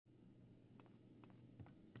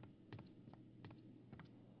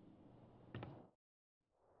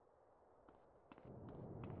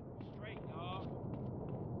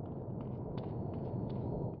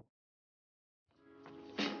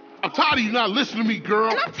I'm tired of you not listening to me,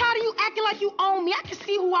 girl. And I'm tired of you acting like you own me. I can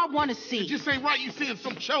see who I want to see. It just ain't right you seeing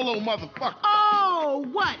some cholo motherfucker. Oh,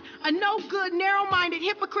 what? A no-good, narrow-minded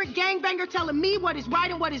hypocrite gangbanger telling me what is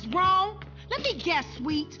right and what is wrong? Let me guess,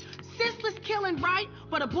 sweet. Senseless killing right,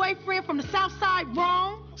 but a boyfriend from the South Side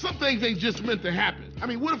wrong? Some things ain't just meant to happen. I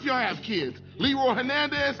mean, what if y'all have kids? Leroy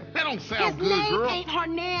Hernandez? That don't sound good, girl. His name ain't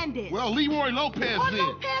Hernandez. Well, Leroy Lopez or then.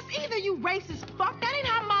 Lopez either, you racist fuck. That ain't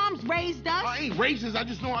how moms raised us. I ain't racist. I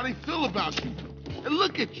just know how they feel about you. And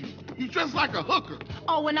look at you. You dress like a hooker.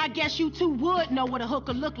 Oh, and I guess you two would know what a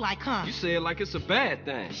hooker look like, huh? You say it like it's a bad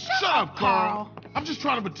thing. Shut up, Carl. I'm just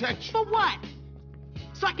trying to protect you. For what?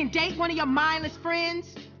 So I can date one of your mindless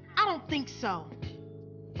friends? I don't think so.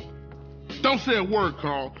 Don't say a word,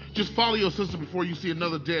 Carl. Just follow your sister before you see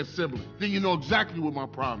another dead sibling. Then you know exactly what my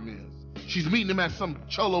problem is. She's meeting him at some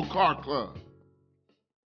cholo car club.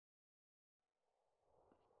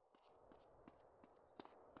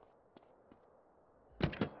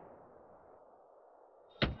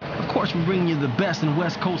 Of course, we bring you the best in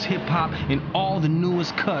West Coast hip-hop and all the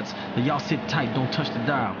newest cuts. Now y'all sit tight, don't touch the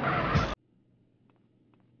dial.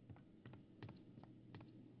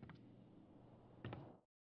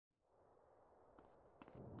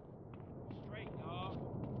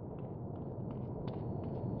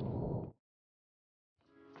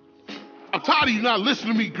 I'm tired of you not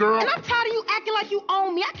listening to me, girl. And I'm tired of you acting like you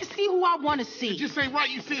own me. I can see who I want to see. It just ain't right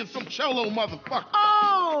you seeing some cholo motherfucker.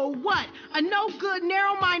 Oh, what? A no-good,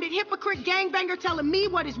 narrow-minded hypocrite gangbanger telling me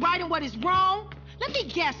what is right and what is wrong? Let me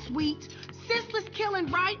guess, sweet. Senseless killing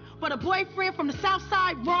right, but a boyfriend from the South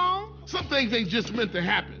Side wrong? Some things ain't just meant to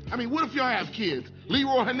happen. I mean, what if y'all have kids?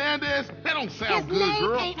 Leroy Hernandez? That don't sound good, girl. His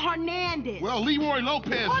name ain't Hernandez. Well, Leroy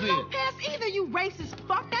Lopez or then. Lopez either, you racist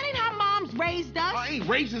fuck. That ain't how moms raised us. I ain't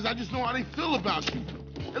racist. I just know how they feel about you.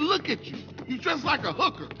 And look at you. You dress like a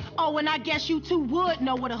hooker. Oh, and I guess you two would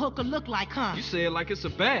know what a hooker look like, huh? You say it like it's a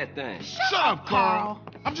bad thing. Shut up, Carl.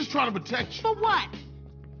 I'm just trying to protect you. For what?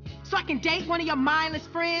 So I can date one of your mindless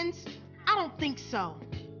friends? I don't think so.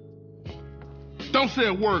 Don't say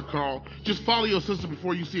a word, Carl. Just follow your sister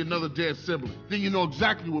before you see another dead sibling. Then you know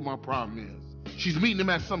exactly what my problem is. She's meeting him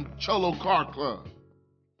at some cholo car club.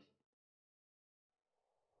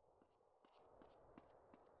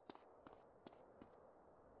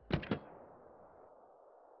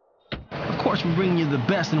 Of course, we bring you the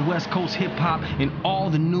best in West Coast hip-hop and all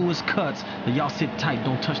the newest cuts. Now y'all sit tight,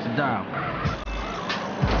 don't touch the dial.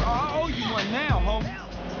 Oh, you want now, homie?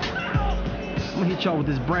 I'm gonna hit y'all with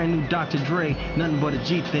this brand new Dr. Dre, Nothing But a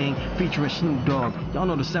G thing, featuring Snoop Dogg. Y'all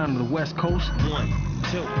know the sound of the West Coast. 1,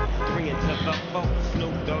 2, 3 into the 4.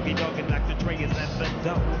 Snoop Doggy Dogg and Dr. Dre is at the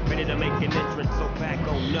door. Ready to make an entrance, so back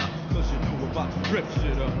on up. Push it through about to rip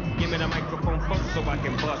shit up. Give me the microphone, folks, so I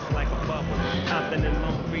can bust like a bubble. Compton and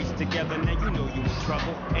Long Beach together, now you know you in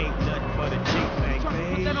trouble. Ain't nothing but a G thing,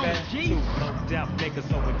 baby. Two low out niggas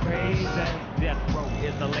going crazy. Death Row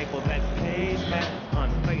is the label that pays me.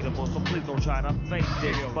 Unfadable, so please don't try to fake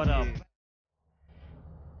this. But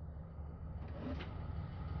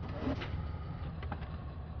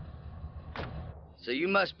So you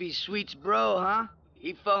must be Sweet's bro, huh?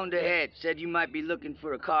 He phoned ahead, said you might be looking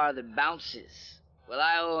for a car that bounces. Well,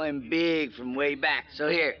 I owe him big from way back, so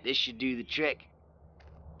here, this should do the trick.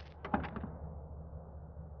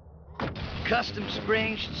 Custom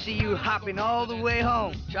Springs should see you hopping all the way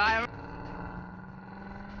home. Try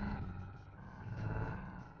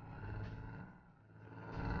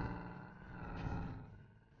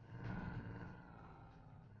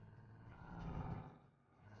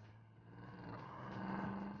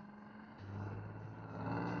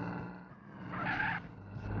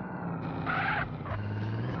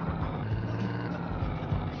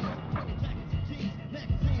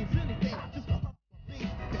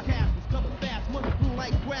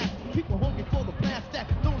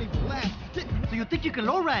So you think you can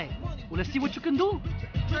lowride? Well, let's see what you can do.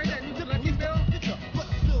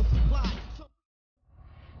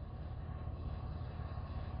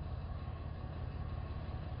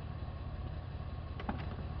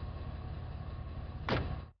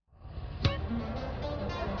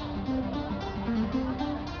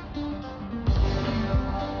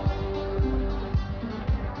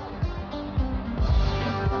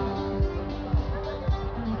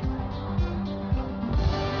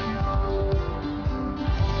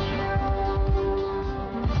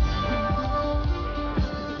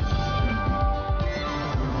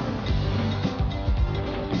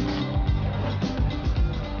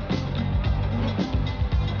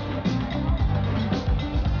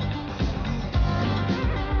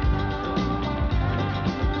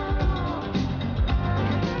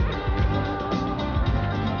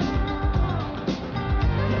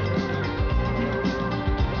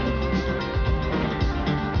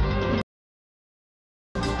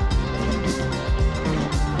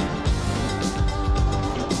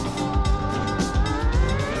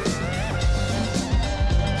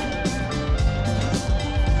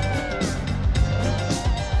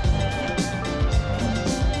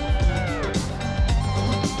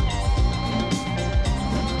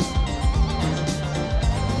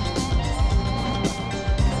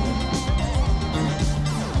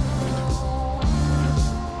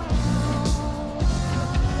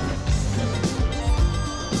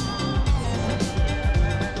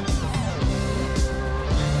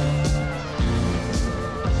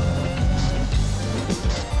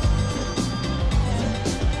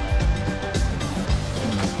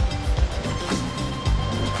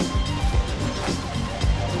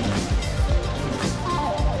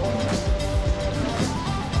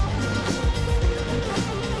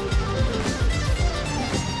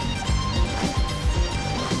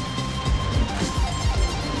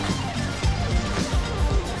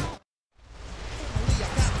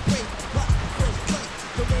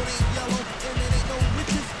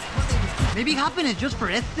 Maybe happiness just for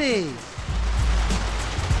este.